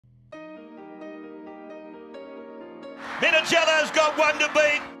Minicello's got one to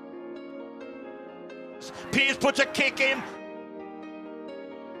beat. Pearce puts a kick in.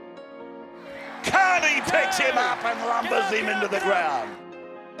 Carney picks him up and lumbers him into the ground.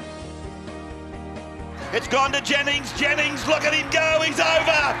 It's gone to Jennings. Jennings, look at him go, he's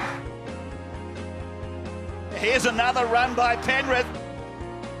over. Here's another run by Penrith.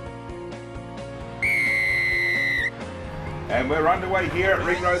 And we're underway here at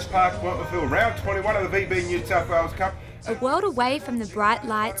Ringrose Park, Wentworthville, round 21 of the VB New South Wales Cup. A world away from the bright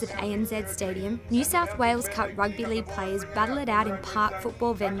lights of ANZ Stadium, New South Wales Cup Rugby League players battle it out in park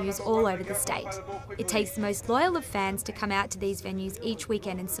football venues all over the state. It takes the most loyal of fans to come out to these venues each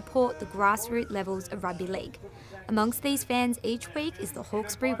weekend and support the grassroots levels of rugby league. Amongst these fans each week is the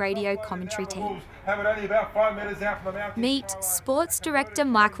Hawkesbury radio commentary team. Meet Sports Director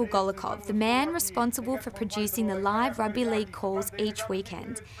Michael Golikov, the man responsible for producing the live rugby league calls each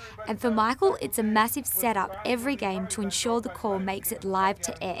weekend. And for Michael, it's a massive setup every game to ensure the call makes it live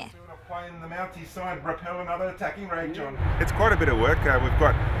to air. It's quite a bit of work. We've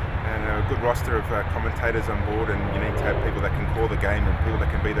got a good roster of commentators on board, and you need to have people that can call the game and people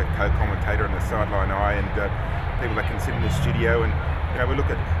that can be the co-commentator and the sideline eye, and people that can sit in the studio. And we look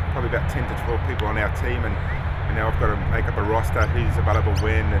at probably about 10 to 12 people on our team, and now I've got to make up a roster, who's available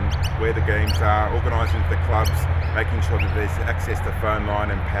when and where the games are, organising the clubs, making sure that there's access to phone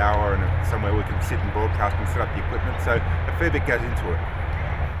line and power and somewhere we can sit and broadcast and set up the equipment. So a fair bit goes into it.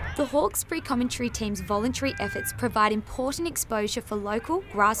 The Hawkesbury commentary team's voluntary efforts provide important exposure for local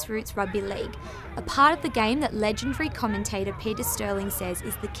grassroots rugby league, a part of the game that legendary commentator Peter Sterling says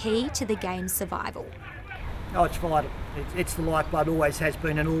is the key to the game's survival. Oh, it's vital. It's the lifeblood, always has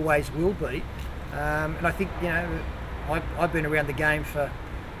been and always will be. And I think, I've been around the game for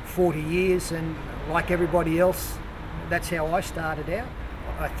 40 years, and like everybody else, that's how I started out.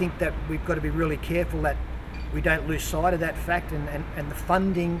 I think that we've got to be really careful that we don't lose sight of that fact, and the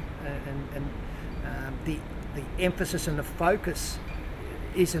funding and the emphasis and the focus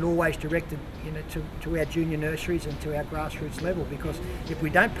isn't always directed to our junior nurseries and to our grassroots level, because if we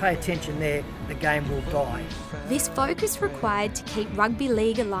don't pay attention there, the game will die. This focus required to keep rugby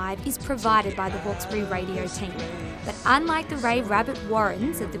league alive is provided by the Hawkesbury radio team. But unlike the Ray Rabbit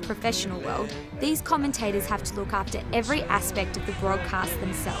Warrens of the professional world, these commentators have to look after every aspect of the broadcast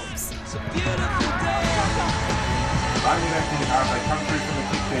themselves.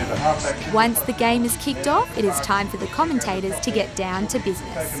 Once the game is kicked off, it is time for the commentators to get down to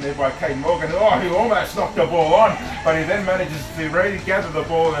business. By Kate Morgan, who almost knocked the ball on, but he then manages to regather the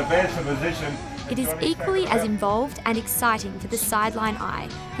ball and advance the position. It is equally as involved and exciting for the sideline eye,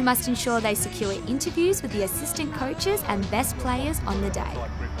 who must ensure they secure interviews with the assistant coaches and best players on the day.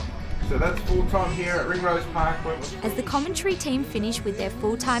 So that's full-time here at Ringrose Park. As the commentary team finish with their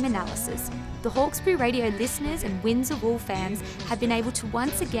full-time analysis, the Hawkesbury radio listeners and Windsor Wool fans have been able to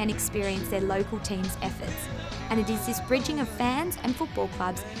once again experience their local team's efforts. And it is this bridging of fans and football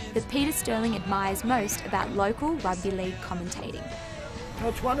clubs that Peter Sterling admires most about local rugby league commentating. Oh,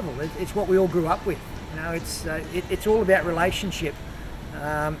 it's wonderful. It's what we all grew up with. It's all about relationship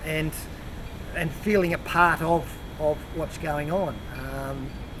and feeling a part of what's going on.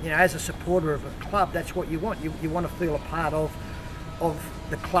 As a supporter of a club, that's what you want. You want to feel a part of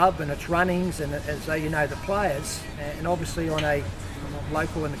the club and its runnings, and as though you know the players. And obviously on a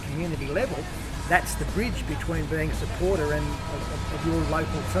local and the community level, that's the bridge between being a supporter and of your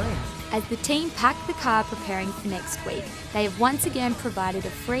local teams. As the team pack the car preparing for next week, they have once again provided a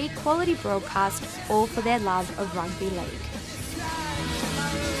free quality broadcast, all for their love of rugby league.